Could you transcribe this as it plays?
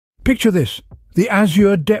Picture this, the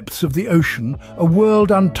azure depths of the ocean, a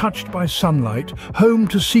world untouched by sunlight, home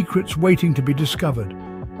to secrets waiting to be discovered.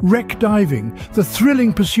 Wreck diving, the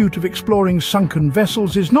thrilling pursuit of exploring sunken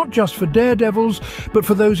vessels, is not just for daredevils, but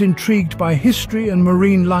for those intrigued by history and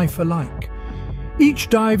marine life alike. Each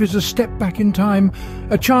dive is a step back in time,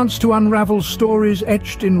 a chance to unravel stories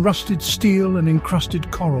etched in rusted steel and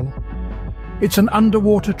encrusted coral. It's an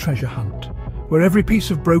underwater treasure hunt, where every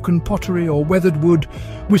piece of broken pottery or weathered wood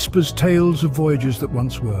whispers tales of voyages that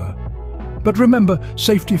once were. But remember,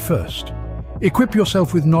 safety first. Equip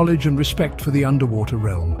yourself with knowledge and respect for the underwater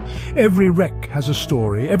realm. Every wreck has a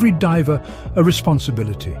story, every diver a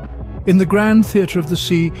responsibility. In the grand theatre of the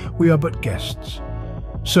sea, we are but guests.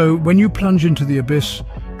 So, when you plunge into the abyss,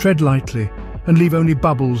 tread lightly and leave only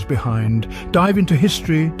bubbles behind. Dive into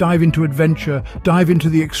history, dive into adventure, dive into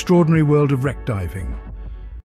the extraordinary world of wreck diving.